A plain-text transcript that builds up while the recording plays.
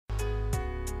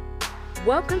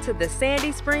Welcome to the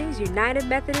Sandy Springs United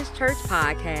Methodist Church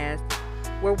podcast,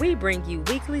 where we bring you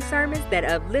weekly sermons that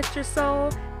uplift your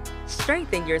soul,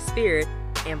 strengthen your spirit,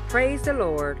 and praise the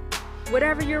Lord.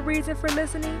 Whatever your reason for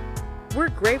listening, we're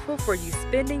grateful for you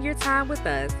spending your time with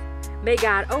us. May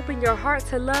God open your heart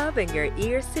to love and your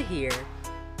ears to hear.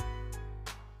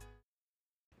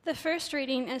 The first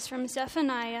reading is from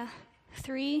Zephaniah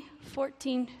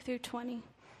 3:14 through 20.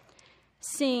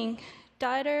 Sing,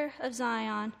 daughter of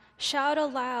Zion, shout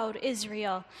aloud,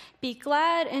 Israel. Be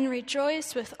glad and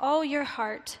rejoice with all your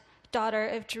heart, daughter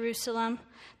of Jerusalem.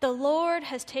 The Lord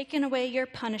has taken away your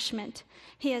punishment.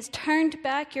 He has turned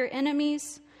back your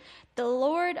enemies. The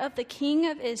Lord of the King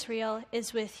of Israel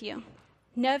is with you.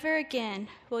 Never again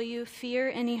will you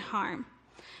fear any harm.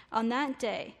 On that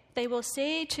day, they will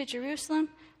say to Jerusalem,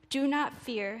 do not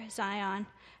fear, Zion.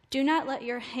 Do not let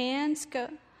your hands go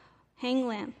hang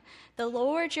limp. The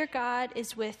Lord your God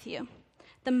is with you,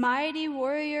 the mighty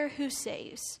warrior who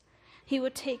saves. He will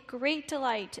take great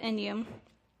delight in you.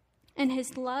 In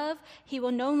his love, he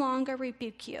will no longer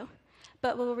rebuke you,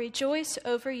 but will rejoice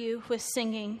over you with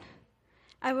singing.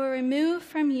 I will remove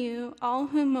from you all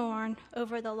who mourn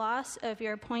over the loss of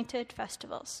your appointed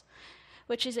festivals,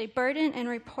 which is a burden and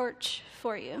reproach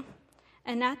for you.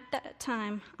 And at that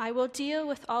time, I will deal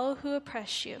with all who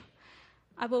oppress you.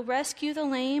 I will rescue the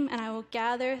lame, and I will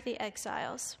gather the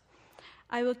exiles.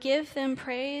 I will give them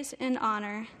praise and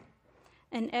honor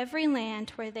in every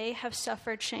land where they have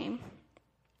suffered shame.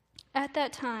 At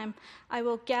that time, I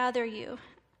will gather you.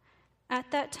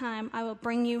 At that time, I will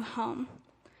bring you home,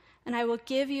 and I will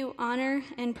give you honor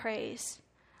and praise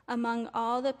among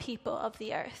all the people of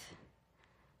the earth,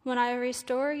 when I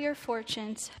restore your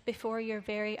fortunes before your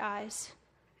very eyes,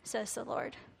 says the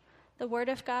Lord. The word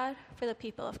of God for the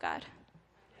people of God.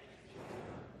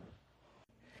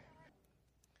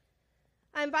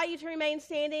 I invite you to remain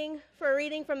standing for a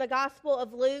reading from the Gospel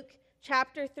of Luke,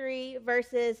 chapter 3,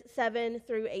 verses 7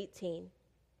 through 18.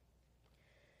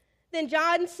 Then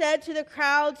John said to the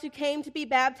crowds who came to be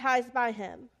baptized by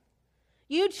him,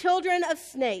 "You children of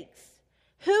snakes,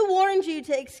 who warned you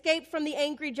to escape from the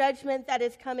angry judgment that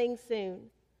is coming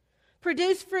soon?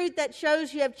 Produce fruit that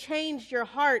shows you have changed your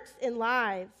hearts and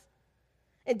lives.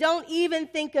 And don't even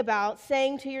think about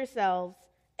saying to yourselves,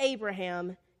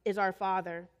 'Abraham is our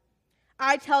father.'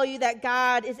 I tell you that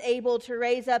God is able to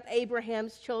raise up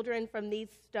Abraham's children from these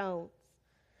stones.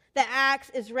 The axe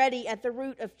is ready at the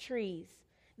root of trees.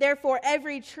 Therefore,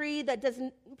 every tree that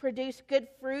doesn't produce good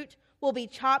fruit will be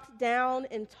chopped down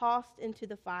and tossed into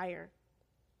the fire."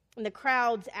 And the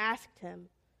crowds asked him,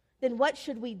 "Then what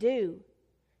should we do?"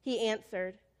 He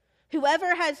answered,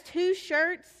 "Whoever has 2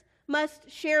 shirts must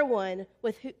share one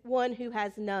with one who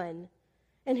has none,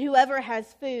 and whoever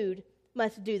has food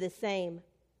must do the same."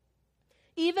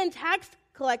 Even tax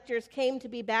collectors came to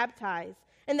be baptized,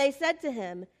 and they said to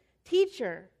him,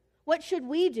 "Teacher, what should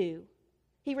we do?"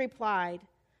 He replied,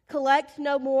 "Collect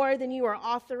no more than you are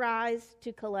authorized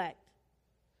to collect."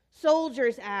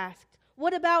 Soldiers asked,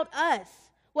 "What about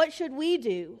us? What should we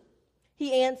do?"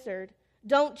 He answered,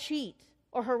 "Don't cheat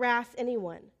or harass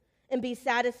anyone, and be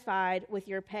satisfied with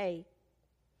your pay."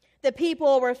 The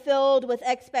people were filled with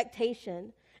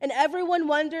expectation, and everyone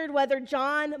wondered whether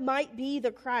John might be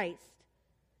the Christ.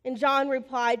 And John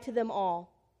replied to them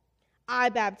all, "I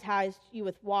baptized you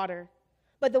with water,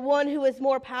 but the one who is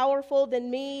more powerful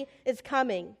than me is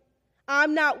coming.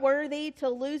 I'm not worthy to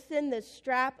loosen the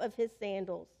strap of his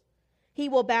sandals. He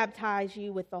will baptize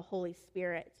you with the Holy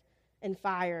Spirit and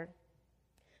fire.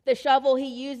 The shovel he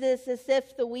uses to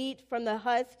sift the wheat from the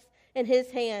husks in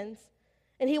his hands,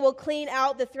 and he will clean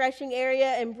out the threshing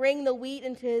area and bring the wheat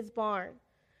into his barn.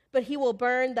 But he will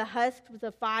burn the husks with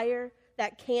a fire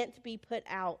that can't be put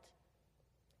out."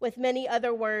 With many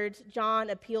other words, John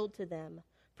appealed to them,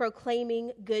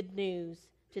 proclaiming good news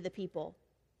to the people.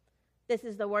 This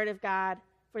is the word of God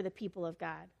for the people of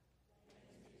God.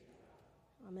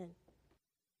 Amen.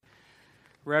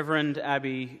 Reverend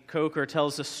Abby Coker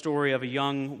tells the story of a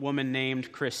young woman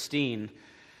named Christine.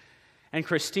 And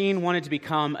Christine wanted to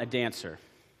become a dancer.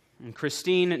 And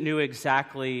Christine knew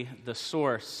exactly the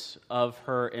source of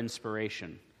her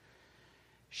inspiration.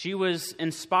 She was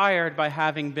inspired by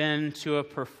having been to a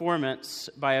performance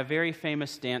by a very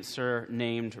famous dancer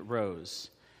named Rose.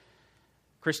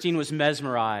 Christine was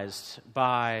mesmerized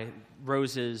by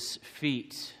Rose's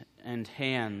feet and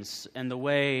hands and the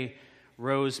way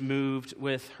Rose moved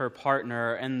with her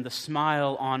partner and the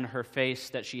smile on her face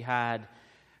that she had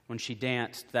when she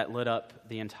danced that lit up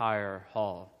the entire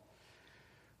hall.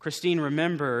 Christine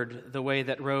remembered the way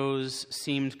that Rose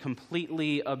seemed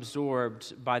completely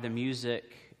absorbed by the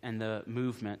music and the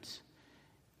movement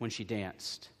when she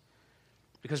danced.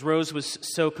 because Rose was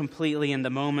so completely in the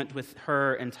moment with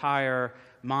her entire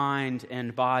mind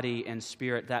and body and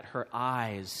spirit that her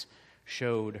eyes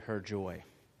showed her joy.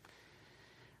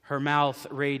 Her mouth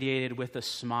radiated with a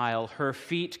smile. Her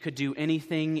feet could do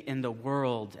anything in the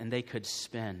world, and they could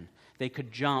spin. They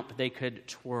could jump. They could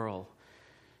twirl.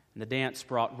 And the dance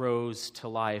brought Rose to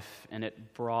life, and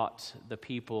it brought the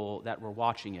people that were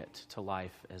watching it to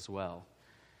life as well.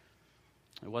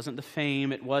 It wasn't the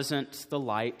fame, it wasn't the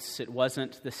lights, it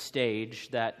wasn't the stage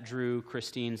that drew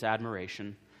Christine's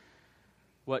admiration.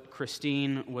 What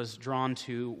Christine was drawn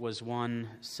to was one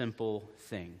simple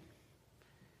thing: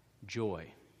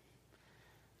 joy.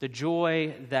 The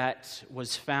joy that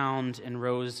was found in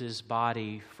Rose's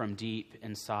body from deep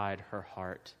inside her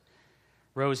heart.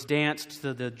 Rose danced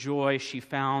to the joy she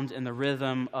found in the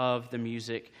rhythm of the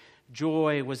music.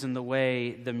 Joy was in the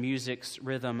way the music's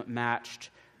rhythm matched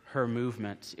her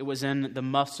movement. It was in the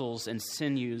muscles and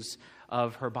sinews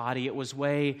of her body. It was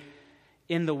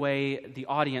in the way the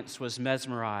audience was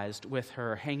mesmerized with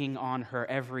her, hanging on her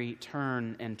every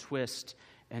turn and twist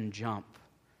and jump.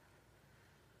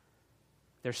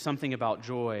 There's something about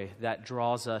joy that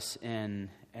draws us in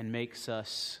and makes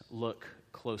us look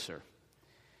closer.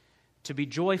 To be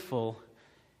joyful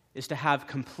is to have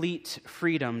complete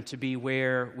freedom to be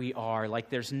where we are, like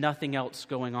there's nothing else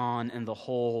going on in the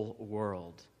whole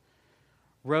world.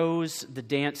 Rose, the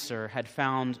dancer, had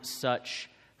found such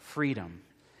freedom.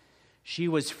 She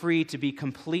was free to be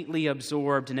completely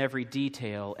absorbed in every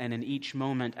detail and in each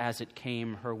moment as it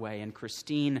came her way. And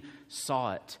Christine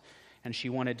saw it, and she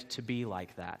wanted to be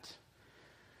like that.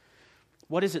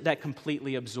 What is it that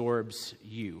completely absorbs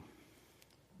you?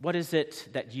 What is it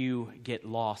that you get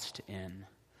lost in?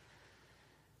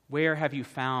 Where have you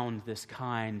found this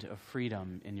kind of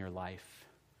freedom in your life?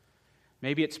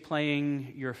 Maybe it's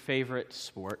playing your favorite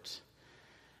sport.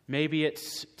 Maybe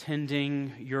it's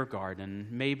tending your garden.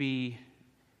 Maybe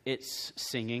it's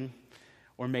singing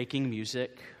or making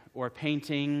music or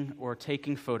painting or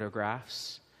taking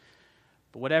photographs.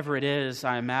 But whatever it is,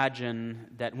 I imagine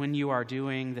that when you are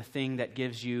doing the thing that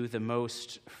gives you the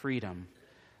most freedom,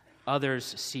 others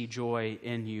see joy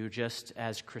in you, just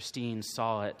as Christine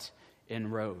saw it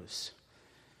in Rose.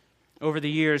 Over the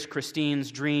years,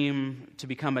 Christine's dream to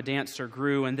become a dancer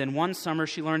grew, and then one summer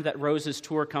she learned that Rose's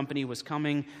tour company was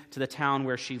coming to the town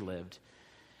where she lived,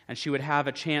 and she would have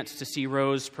a chance to see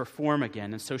Rose perform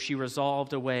again, and so she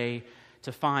resolved a way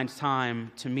to find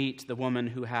time to meet the woman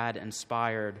who had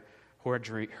inspired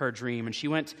her dream, and she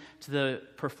went to the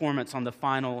performance on the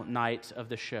final night of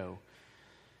the show.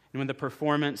 And when the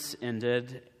performance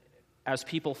ended, as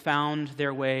people found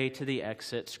their way to the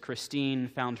exits, Christine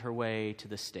found her way to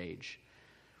the stage.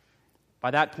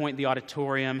 By that point, the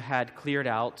auditorium had cleared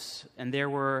out, and there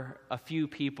were a few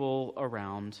people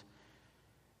around.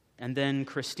 And then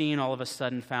Christine all of a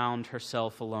sudden found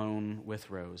herself alone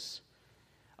with Rose.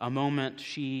 A moment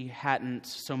she hadn't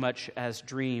so much as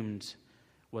dreamed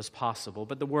was possible.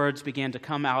 But the words began to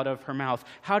come out of her mouth.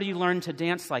 How do you learn to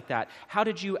dance like that? How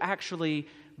did you actually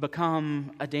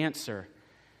become a dancer?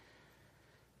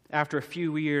 After a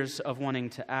few years of wanting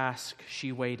to ask,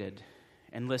 she waited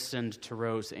and listened to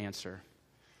Rose's answer.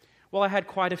 Well, I had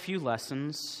quite a few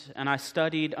lessons, and I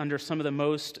studied under some of the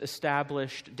most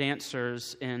established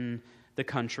dancers in the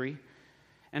country,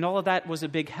 and all of that was a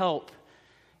big help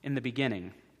in the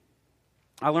beginning.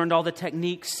 I learned all the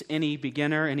techniques any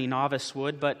beginner, any novice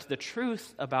would, but the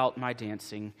truth about my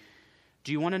dancing,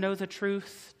 do you want to know the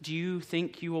truth? Do you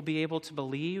think you will be able to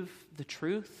believe the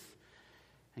truth?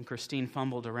 And Christine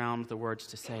fumbled around the words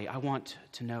to say, I want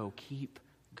to know, keep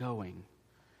going.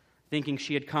 Thinking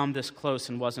she had come this close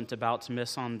and wasn't about to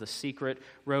miss on the secret,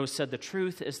 Rose said, the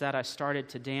truth is that I started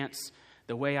to dance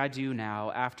the way I do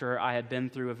now after I had been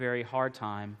through a very hard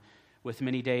time with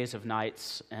many days of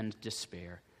nights and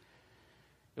despair.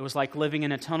 It was like living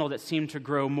in a tunnel that seemed to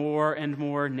grow more and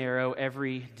more narrow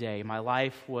every day. My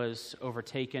life was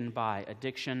overtaken by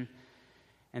addiction,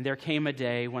 and there came a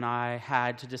day when I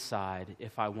had to decide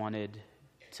if I wanted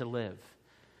to live.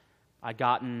 I'd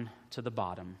gotten to the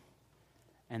bottom,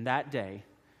 and that day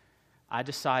I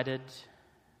decided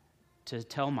to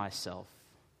tell myself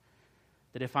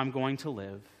that if I'm going to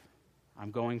live,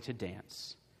 I'm going to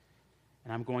dance,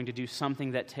 and I'm going to do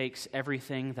something that takes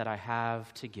everything that I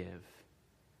have to give.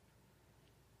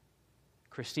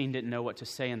 Christine didn't know what to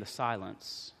say in the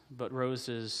silence, but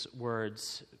Rose's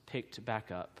words picked back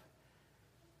up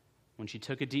when she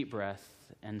took a deep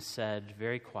breath and said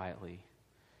very quietly,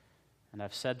 and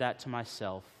I've said that to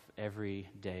myself every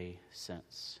day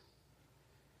since.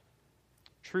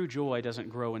 True joy doesn't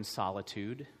grow in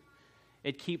solitude.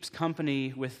 It keeps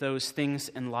company with those things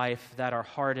in life that are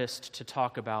hardest to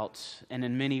talk about, and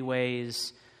in many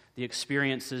ways, the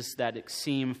experiences that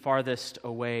seem farthest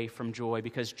away from joy,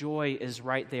 because joy is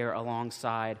right there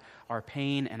alongside our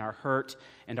pain and our hurt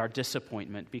and our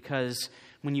disappointment. Because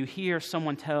when you hear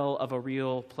someone tell of a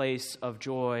real place of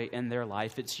joy in their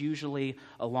life, it's usually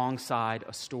alongside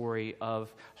a story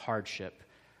of hardship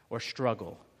or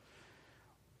struggle,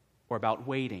 or about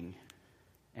waiting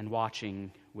and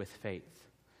watching with faith.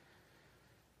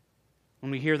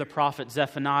 When we hear the prophet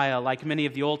Zephaniah, like many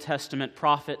of the Old Testament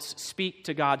prophets, speak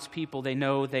to God's people, they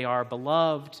know they are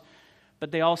beloved,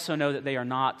 but they also know that they are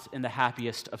not in the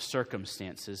happiest of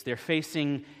circumstances. They're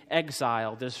facing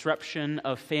exile, disruption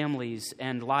of families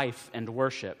and life and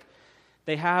worship.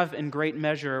 They have, in great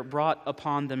measure, brought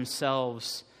upon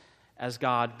themselves as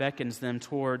God beckons them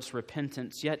towards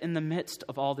repentance. Yet in the midst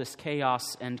of all this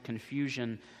chaos and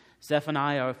confusion,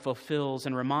 Zephaniah fulfills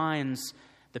and reminds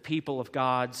the people of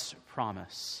God's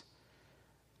promise.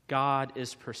 God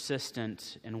is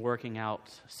persistent in working out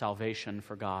salvation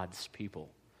for God's people.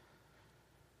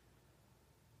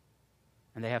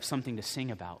 And they have something to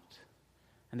sing about,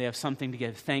 and they have something to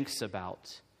give thanks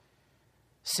about.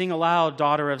 Sing aloud,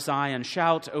 daughter of Zion.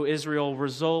 Shout, O Israel.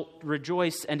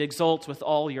 Rejoice and exult with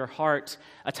all your heart.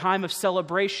 A time of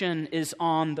celebration is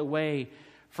on the way,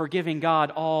 for giving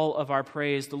God all of our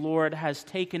praise. The Lord has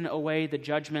taken away the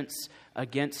judgments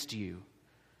against you.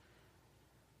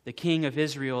 The King of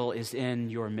Israel is in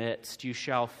your midst. You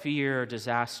shall fear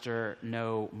disaster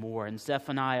no more. And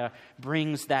Zephaniah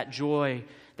brings that joy,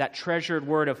 that treasured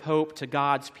word of hope to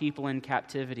God's people in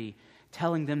captivity,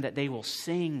 telling them that they will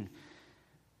sing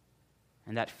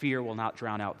and that fear will not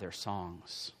drown out their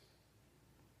songs.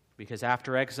 Because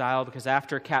after exile, because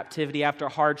after captivity, after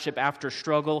hardship, after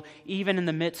struggle, even in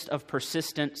the midst of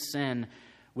persistent sin,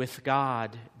 with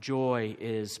God, joy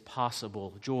is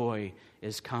possible. Joy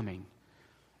is coming.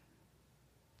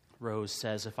 Rose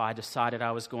says, if I decided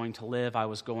I was going to live, I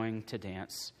was going to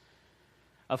dance.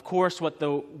 Of course, what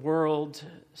the world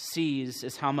sees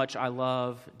is how much I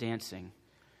love dancing.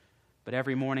 But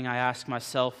every morning I ask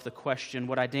myself the question,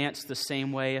 would I dance the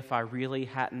same way if I really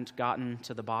hadn't gotten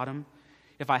to the bottom?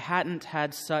 If I hadn't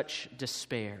had such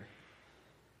despair?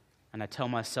 And I tell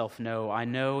myself, no, I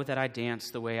know that I dance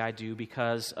the way I do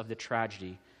because of the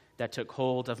tragedy that took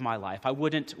hold of my life. I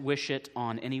wouldn't wish it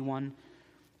on anyone,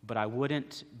 but I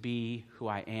wouldn't be who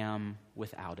I am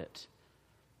without it.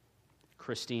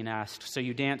 Christine asked, so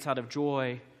you dance out of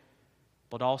joy,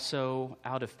 but also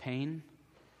out of pain?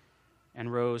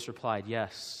 And Rose replied,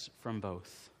 yes, from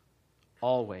both,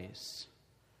 always.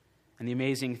 And the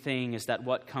amazing thing is that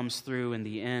what comes through in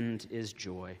the end is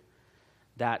joy.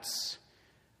 That's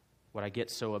what I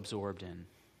get so absorbed in.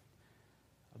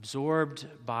 Absorbed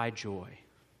by joy.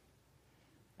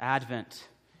 Advent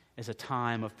is a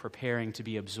time of preparing to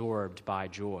be absorbed by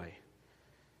joy.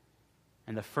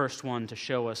 And the first one to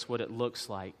show us what it looks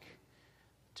like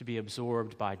to be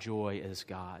absorbed by joy is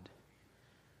God.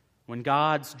 When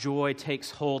God's joy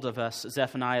takes hold of us,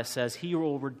 Zephaniah says, He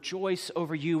will rejoice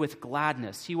over you with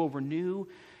gladness. He will renew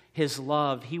His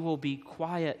love. He will be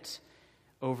quiet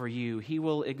over you. He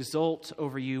will exult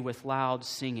over you with loud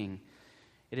singing.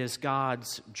 It is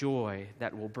God's joy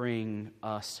that will bring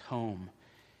us home.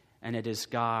 And it is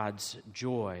God's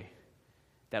joy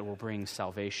that will bring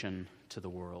salvation to the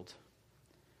world.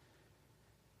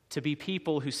 To be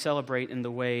people who celebrate in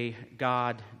the way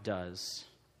God does,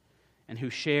 and who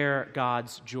share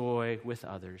God's joy with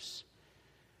others,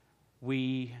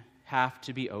 we have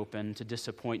to be open to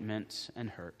disappointment and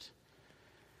hurt.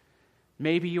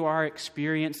 Maybe you are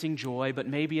experiencing joy, but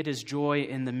maybe it is joy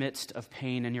in the midst of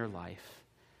pain in your life.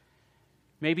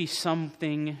 Maybe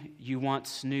something you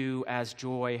once knew as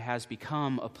joy has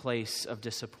become a place of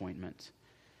disappointment.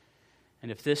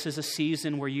 And if this is a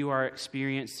season where you are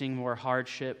experiencing more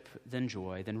hardship than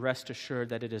joy, then rest assured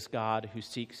that it is God who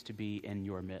seeks to be in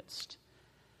your midst.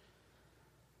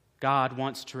 God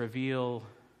wants to reveal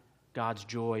God's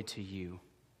joy to you.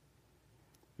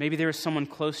 Maybe there is someone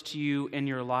close to you in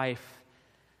your life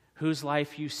whose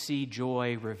life you see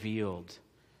joy revealed.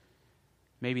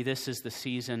 Maybe this is the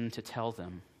season to tell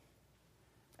them.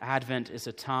 Advent is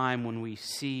a time when we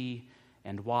see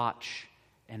and watch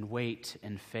and wait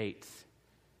in faith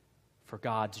for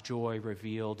God's joy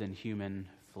revealed in human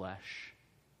flesh.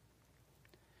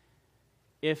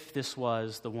 If this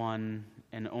was the one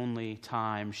and only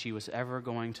time she was ever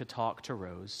going to talk to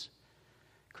Rose,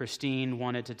 Christine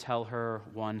wanted to tell her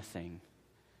one thing.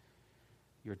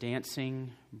 Your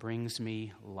dancing brings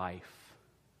me life.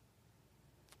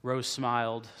 Rose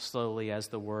smiled slowly as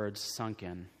the words sunk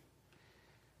in.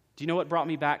 Do you know what brought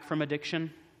me back from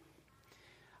addiction?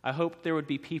 I hoped there would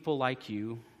be people like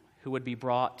you who would be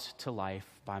brought to life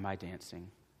by my dancing.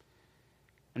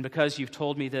 And because you've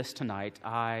told me this tonight,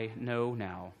 I know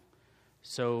now,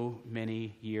 so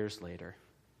many years later,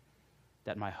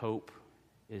 that my hope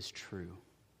is true.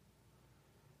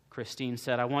 Christine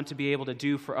said, I want to be able to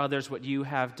do for others what you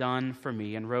have done for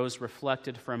me. And Rose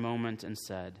reflected for a moment and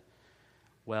said,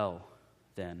 well,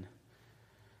 then,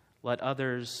 let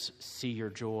others see your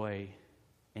joy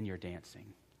in your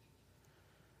dancing.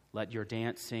 Let your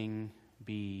dancing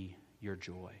be your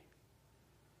joy.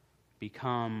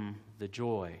 Become the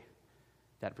joy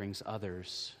that brings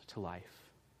others to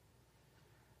life.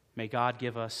 May God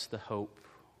give us the hope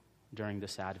during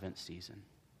this Advent season.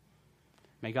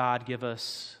 May God give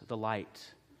us the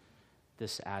light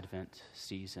this Advent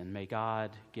season. May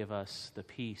God give us the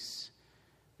peace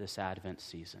this Advent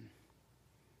season.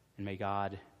 And may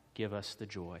God give us the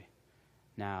joy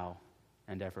now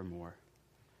and evermore.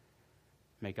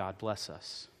 May God bless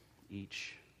us,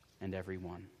 each and every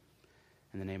one.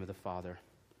 In the name of the Father,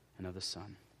 and of the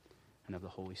Son, and of the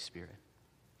Holy Spirit.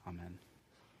 Amen.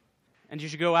 And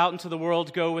as you go out into the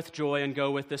world, go with joy and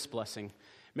go with this blessing.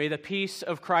 May the peace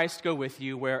of Christ go with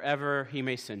you wherever he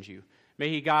may send you. May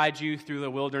he guide you through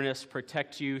the wilderness,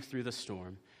 protect you through the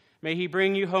storm. May he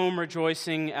bring you home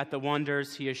rejoicing at the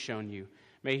wonders he has shown you.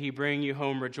 May he bring you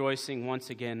home rejoicing once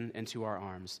again into our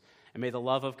arms. And may the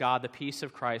love of God, the peace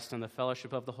of Christ, and the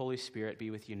fellowship of the Holy Spirit be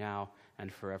with you now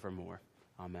and forevermore.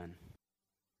 Amen.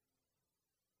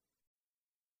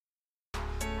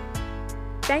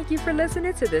 Thank you for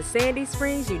listening to the Sandy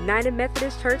Springs United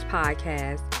Methodist Church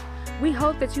podcast. We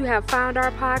hope that you have found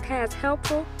our podcast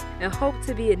helpful and hope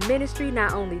to be in ministry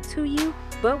not only to you,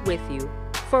 but with you.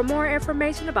 For more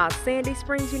information about Sandy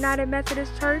Springs United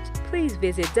Methodist Church, please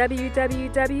visit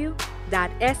www.ssumc.org.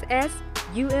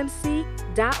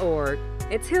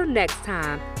 Until next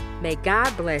time, may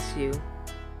God bless you.